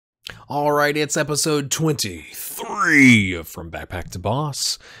Alright, it's episode 23 from Backpack to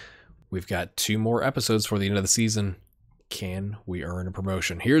Boss. We've got 2 more episodes for the end of the season. Can we earn a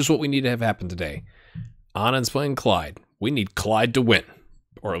promotion? Here's what we need to have happen today. Annan's playing Clyde. We need Clyde to win,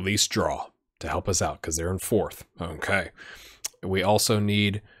 or at least draw, to help us out, because they're in 4th. Okay. We also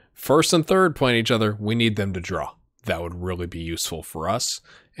need 1st and 3rd playing each other. We need them to draw. That would really be useful for us.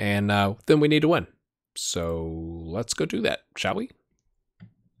 And then we need to win. So let's go do that, shall we?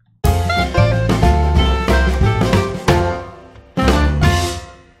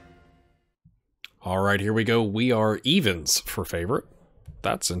 Alright, here we go. We are evens for favorite.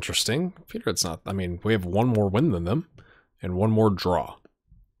 That's interesting. Peter, it's not. I mean, we have 1 more win than them and 1 more draw.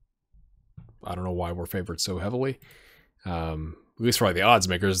 I don't know why we're favored so heavily. At least for the odds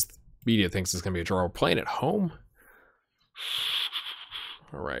makers, media thinks it's going to be a draw. We're playing at home.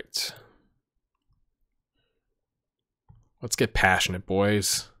 Alright. Let's get passionate,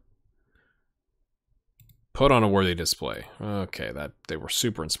 boys. Put on a worthy display. Okay, that they were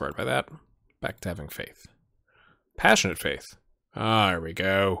super inspired by that. Back to having faith. Passionate faith. Ah, there we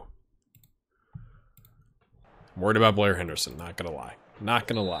go. I'm worried about Blair Henderson, not gonna lie. Not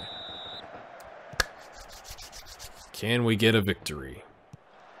gonna lie. Can we get a victory?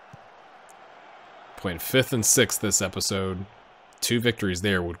 Playing 5th and 6th this episode. 2 victories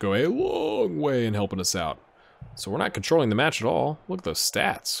there would go a long way in helping us out. So we're not controlling the match at all. Look at those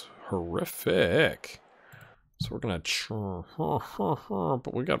stats. Horrific. So we're gonna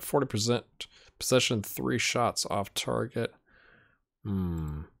but we got 40% possession, 3 shots off target.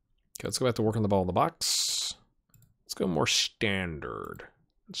 Okay, let's go back to working the ball in the box. Let's go more standard.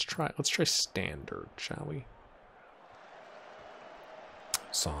 Let's try standard, shall we?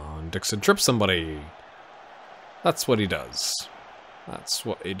 Son Dixon trips somebody. That's what he does. That's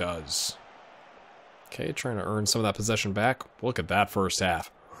what he does. Okay, trying to earn some of that possession back. Look at that first half.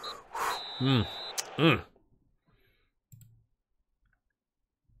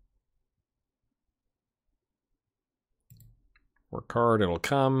 Work hard, it'll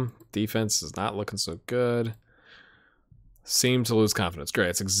come. Defense is not looking so good. Seem to lose confidence. Great,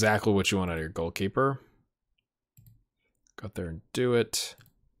 that's exactly what you want out of your goalkeeper. Go out there and do it.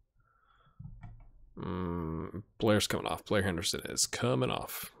 Blair's coming off. Blair Henderson is coming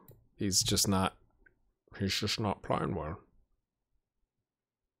off. He's just not playing well.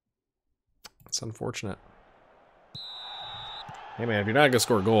 It's unfortunate. Hey man, if you're not gonna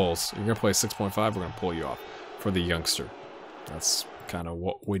score goals, you're gonna play 6.5, we're gonna pull you off for the youngster. That's kind of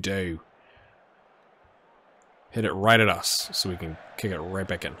what we do. Hit it right at us, so we can kick it right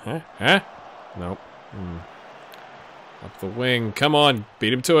back in. Huh? Nope. Up the wing. Come on,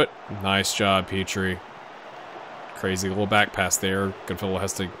 beat him to it. Nice job, Petrie. Crazy little back pass there. Goodfellow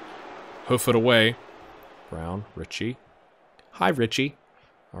has to hoof it away. Brown, Richie. Hi, Richie.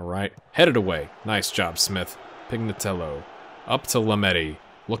 All right, headed away. Nice job, Smith. Pignatello. Up to Lametti.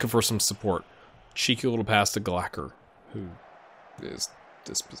 Looking for some support. Cheeky little pass to Glacker, who is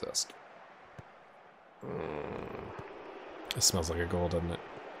dispossessed. It smells like a goal, doesn't it?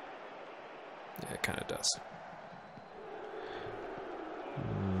 Yeah, it kind of does.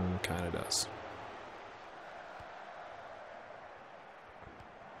 Kind of does.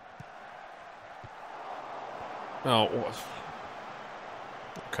 Oh.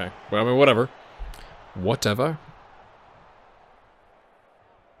 Okay. Well, I mean, whatever. Whatever.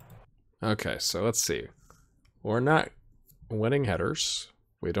 Okay, so let's see. We're not winning headers.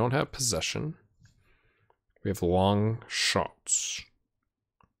 We don't have possession. We have long shots.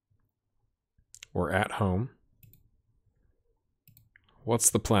 We're at home. What's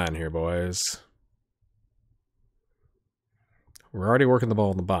the plan here, boys? We're already working the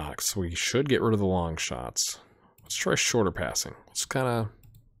ball in the box. We should get rid of the long shots. Let's try shorter passing. Let's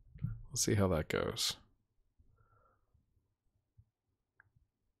see how that goes.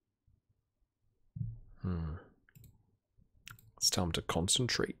 Let's tell him to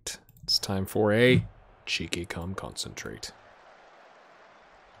concentrate. It's time for a cheeky come concentrate.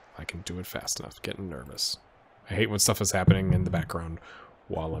 I can do it fast enough. Getting nervous. I hate when stuff is happening in the background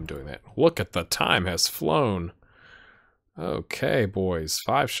while I'm doing that. Look at the time has flown. Okay, boys.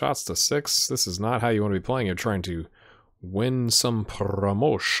 5 shots to 6. This is not how you want to be playing. You're trying to win some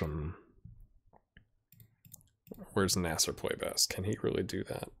promotion. Where's Nasser play best? Can he really do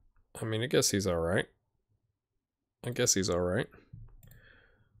that? I mean, I guess he's alright.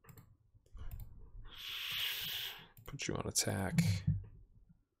 Put you on attack.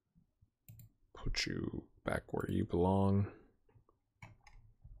 Put you back where you belong.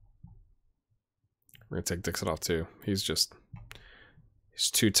 We're gonna take Dixon off too. He's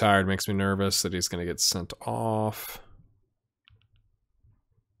too tired, makes me nervous that he's gonna get sent off.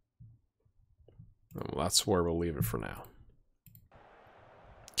 Well, that's where we'll leave it for now.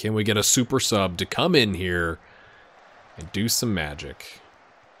 Can we get a super sub to come in here and do some magic?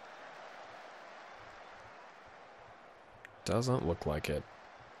 Doesn't look like it.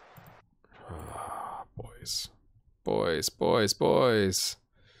 Oh, boys. Boys, boys, boys.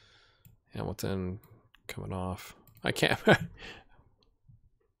 Hamilton coming off. I can't. Pretend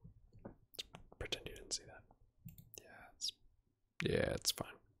you didn't see that. Yeah, it's fine.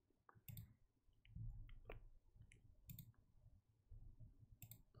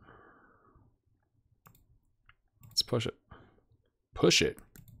 Let's push it. Push it.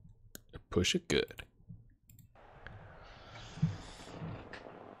 Push it good.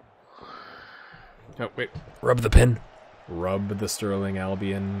 Oh, wait. Rub the pen. Rub the Sterling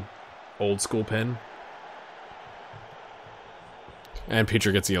Albion old school pen. And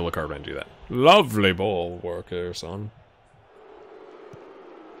Peter gets a yellow card when I do that. Lovely ball work there, son.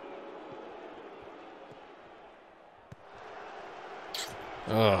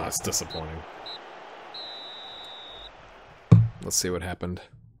 Oh, it's disappointing. Let's see what happened.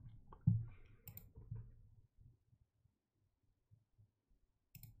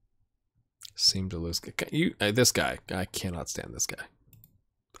 Seem to lose. This guy. I cannot stand this guy.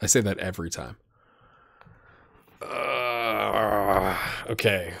 I say that every time.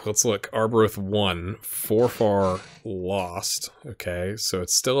 Okay, let's look. Arbroath won. 4-far lost. Okay, so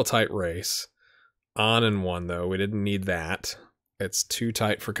it's still a tight race. Annan won, though. We didn't need that. It's too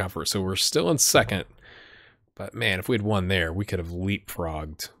tight for comfort. So we're still in second. But man, if we'd won there, we could have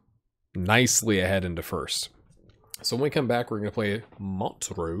leapfrogged nicely ahead into first. So when we come back, we're going to play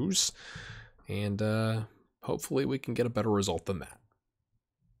Montrose. And hopefully we can get a better result than that.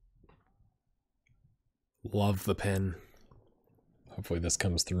 Love the pen. Hopefully this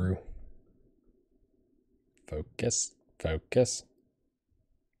comes through. Focus. Focus.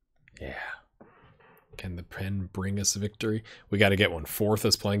 Yeah. Can the pen bring us victory? We got to get one. 4th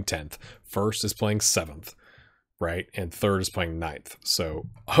is playing 10th. 1st is playing 7th. Right? And 3rd is playing 9th. So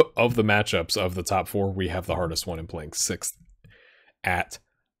of the matchups of the top 4, we have the hardest one in playing 6th at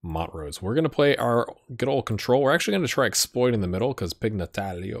Montrose. We're going to play our good old control. We're actually going to try exploit in the middle because Big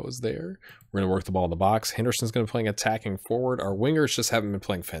Natalio is there. We're going to work the ball in the box. Henderson's going to be playing attacking forward. Our wingers just haven't been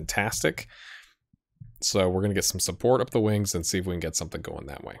playing fantastic. So we're going to get some support up the wings and see if we can get something going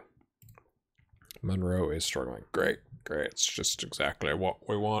that way. Monroe is struggling. Great, great. It's just exactly what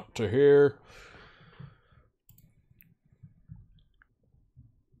we want to hear.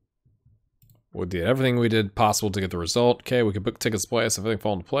 We did everything we did possible to get the result. Okay, we could book tickets to place. Everything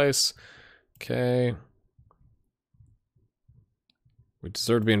fall into place. Okay. We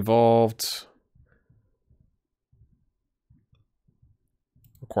deserve to be involved.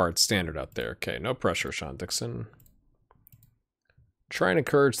 Required standard out there. Okay, no pressure, Sean Dixon. Try and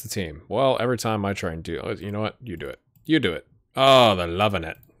encourage the team. Well, every time I try and do it, you know what? You do it. You do it. Oh, they're loving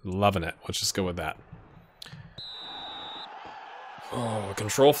it. Loving it. Let's just go with that. Oh,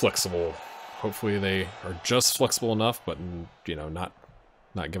 control flexible. Hopefully they are just flexible enough, but, you know, not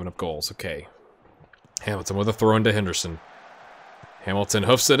giving up goals. Okay. Hamilton with a throw into Henderson. Hamilton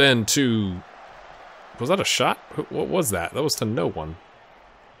hoofs it in to... Was that a shot? What was that? That was to no one.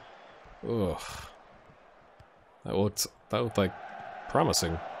 Ugh. That looked like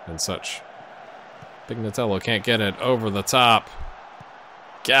promising and such. Big Natello can't get it over the top.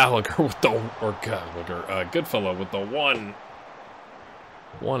 Gallagher with the... Or Gallagher. Goodfellow with the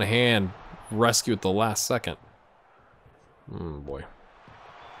one hand rescue at the last second. Boy.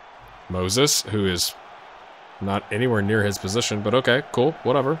 Moses, who is not anywhere near his position, but okay, cool,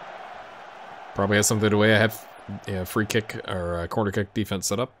 whatever. Probably has something to do with the way I have free kick or corner kick defense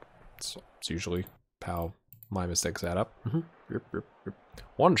set up. It's usually how my mistakes add up. Yep.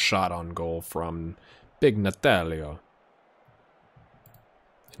 One shot on goal from Big Natalio.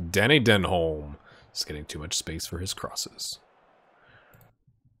 Danny Denholm is getting too much space for his crosses.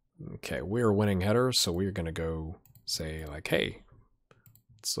 Okay, we're winning headers, so we're gonna go say like, hey,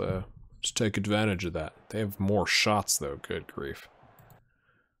 let's take advantage of that. They have more shots though. Good grief.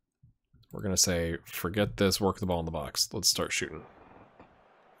 We're gonna say, forget this, work the ball in the box. Let's start shooting.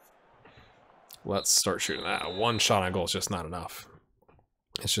 Let's start shooting. One shot on goal is just not enough.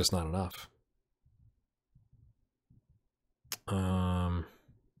 It's just not enough.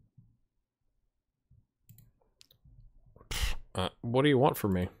 What do you want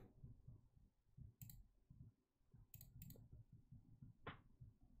from me?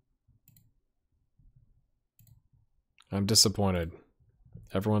 I'm disappointed.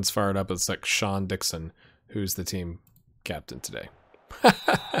 Everyone's fired up. It's like Sean Dixon, who's the team captain today.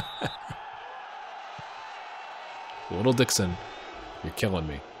 Little Dixon, you're killing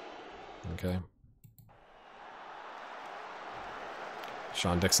me. Okay.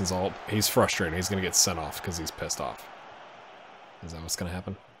 Sean Dixon's he's frustrated. He's going to get sent off because he's pissed off. Is that what's going to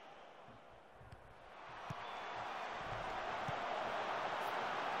happen?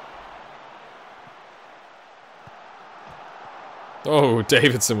 Oh,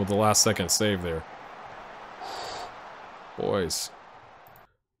 Davidson with the last second save there. Boys.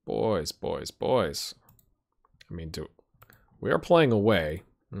 Boys, boys, boys. I mean, we are playing away.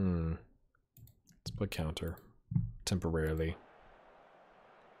 Let's play counter. Temporarily.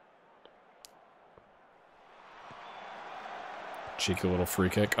 Cheeky little free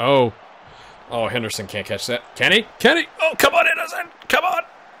kick. Oh! Oh, Henderson can't catch that. Can he? Can he? Oh, come on, Henderson! Come on!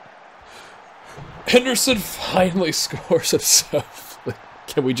 Henderson finally scores himself.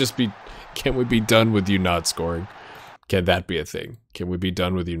 Can we be done with you not scoring? Can that be a thing? Can we be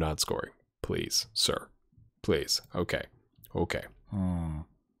done with you not scoring? Please, sir. Please. Okay. Okay.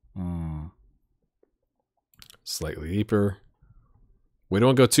 Slightly deeper. We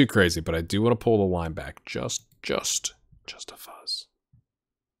don't go too crazy, but I do want to pull the line back. Just a fuzz.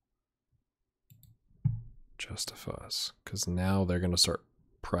 Just a fuzz. Because now they're going to start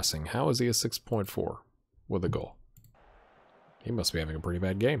pressing. How is he a 6.4 with a goal? He must be having a pretty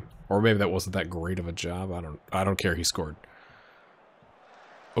bad game. Or maybe that wasn't that great of a job. I don't care. He scored.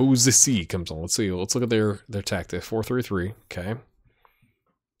 OZC comes on. Let's see. Let's look at their tactic. 4-3-3. Okay.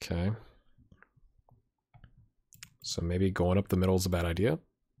 Okay. So maybe going up the middle is a bad idea.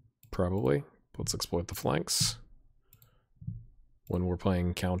 Probably. Let's exploit the flanks. When we're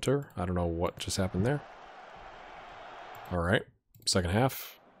playing counter. I don't know what just happened there. Alright. Second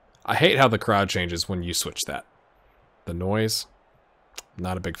half. I hate how the crowd changes when you switch that. The noise.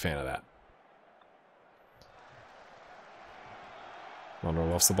 Not a big fan of that. Monroe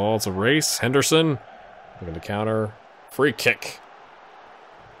lofts the ball. It's a race. Henderson. Looking to counter. Free kick.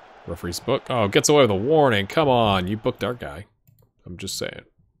 Referee's book. Oh, gets away with a warning. Come on. You booked our guy. I'm just saying.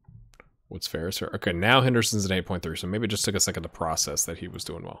 What's fair is fair. Okay, now Henderson's at 8.3, so maybe it just took a second to process that he was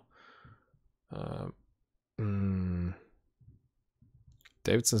doing well.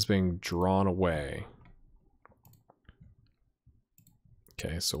 Davidson's being drawn away.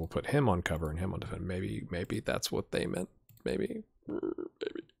 Okay, so we'll put him on cover and him on defense. Maybe that's what they meant. Maybe.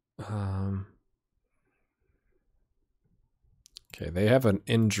 Okay, they have an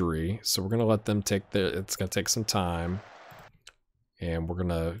injury, so we're gonna let them take it's gonna take some time. And we're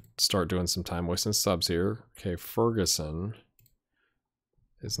gonna start doing some time wasting subs here. Okay, Ferguson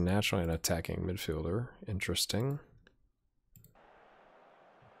is naturally an attacking midfielder. Interesting.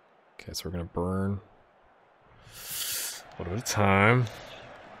 Okay, so we're gonna burn a little bit of time.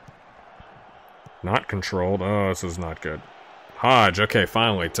 Not controlled. Oh, this is not good. Hodge, okay,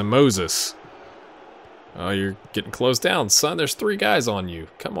 finally, to Moses. Oh, you're getting closed down, son. There's 3 guys on you.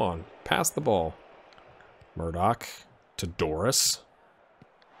 Come on, pass the ball. Murdoch to Doris.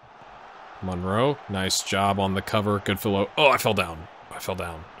 Monroe, nice job on the cover. Good fellow. Oh, I fell down. I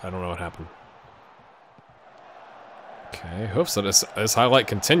don't know what happened. Okay, hoops. So this highlight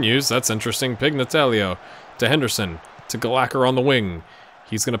continues. That's interesting. Pignatello to Henderson. To Galacker on the wing.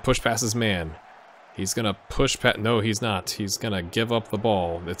 He's going to push past his man. He's going to push past... No, he's not. He's going to give up the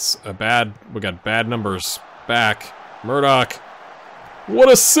ball. It's a bad... We got bad numbers. Back. Murdoch.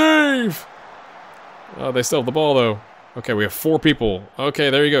 What a save! Oh, they still have the ball, though. Okay, we have 4 people. Okay,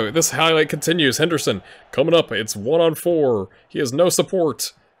 there you go. This highlight continues. Henderson coming up. It's 1-on-4. He has no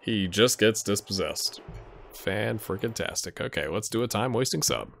support. He just gets dispossessed. Fan-freaking-tastic. Okay, let's do a time-wasting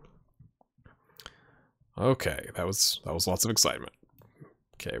sub. Okay, that was lots of excitement.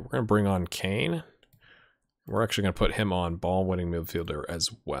 Okay, we're going to bring on Kane. We're actually going to put him on ball-winning midfielder as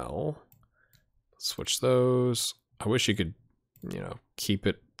well. Switch those. I wish you could, keep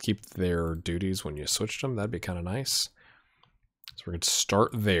their duties when you switched them. That'd be kind of nice. So we're going to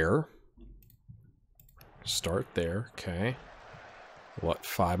start there. Start there, okay. Let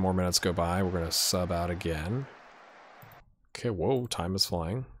 5 more minutes go by. We're going to sub out again. Okay, whoa, time is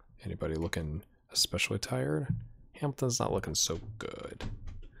flying. Anybody looking especially tired? Hamilton's not looking so good.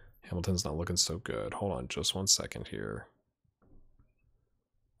 Hamilton's not looking so good. Hold on just 1 second here.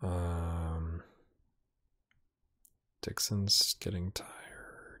 Dixon's getting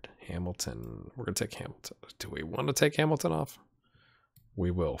tired. Hamilton. We're going to take Hamilton. Do we want to take Hamilton off? We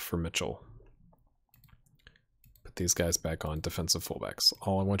will for Mitchell. Put these guys back on defensive fullbacks.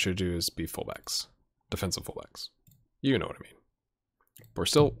 All I want you to do is be fullbacks. Defensive fullbacks. You know what I mean. We're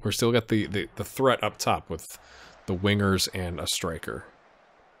still got the threat up top with the wingers and a striker.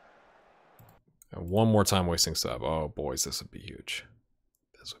 And 1 more time wasting sub. Oh boys, this would be huge.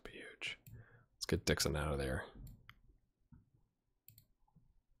 This would be huge. Let's get Dixon out of there.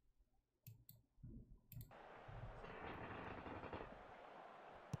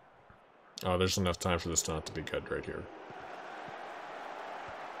 Oh, there's enough time for this not to be good right here.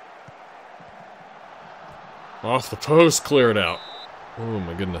 Off the post, clear it out. Oh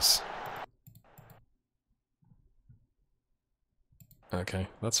my goodness. Okay,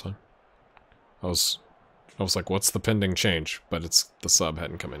 that's fine. I was like, what's the pending change? But it's the sub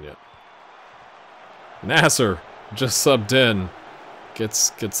hadn't come in yet. Nasser just subbed in. Gets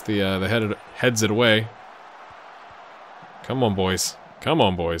the heads it away. Come on, boys. Come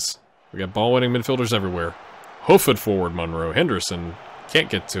on, boys. We got ball-winning midfielders everywhere. Hoof it forward, Monroe. Henderson can't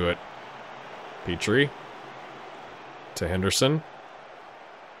get to it. Petrie to Henderson.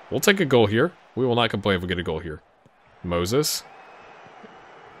 We'll take a goal here. We will not complain if we get a goal here. Moses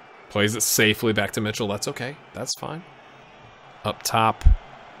plays it safely back to Mitchell. That's okay. That's fine. Up top.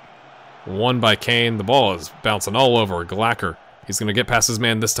 Won by Kane. The ball is bouncing all over. Glacker. He's going to get past his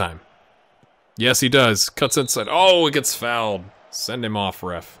man this time. Yes, he does. Cuts inside. Oh, it gets fouled. Send him off,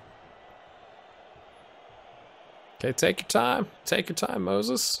 ref. Okay, take your time. Take your time,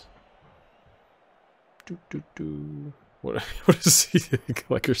 Moses. What is he doing?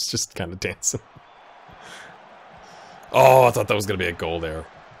 Glecker's just kind of dancing. Oh, I thought that was going to be a goal there.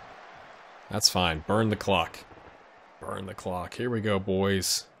 That's fine. Burn the clock. Burn the clock. Here we go,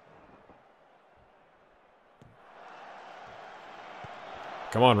 boys.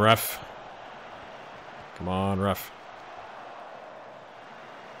 Come on, ref. Come on, ref.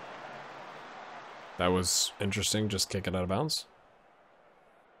 That was interesting. Just kick it out of bounds.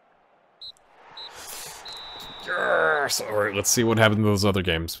 Yes! Alright, let's see what happened in those other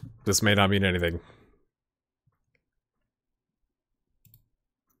games. This may not mean anything.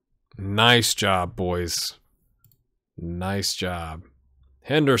 Nice job, boys. Nice job.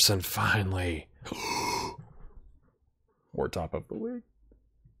 Henderson, finally. We're top of the league.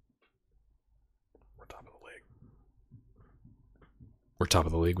 We're top of the league. We're top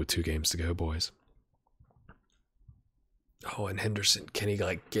of the league with 2 games to go, boys. Oh, and Henderson, can he,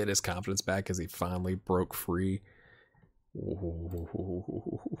 like, get his confidence back as he finally broke free? Well,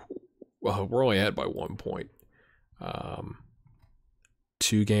 we're only ahead by 1 point.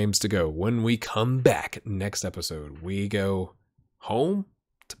 2 games to go. When we come back next episode, we go home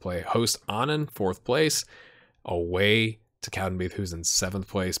to play host Annan, 4th place, away to Cowdenbeath, who's in 7th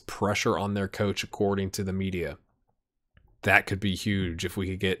place. Pressure on their coach, according to the media. That could be huge if we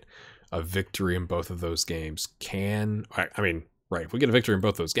could get a victory in both of those games. I mean, right, if we get a victory in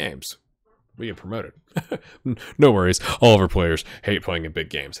both those games, we get promoted. No worries. All of our players hate playing in big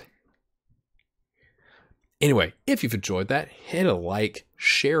games. Anyway, if you've enjoyed that, hit a like,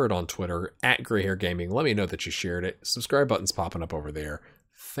 share it on Twitter, @GrayHairGaming. Let me know that you shared it. Subscribe button's popping up over there.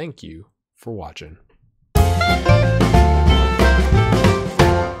 Thank you for watching.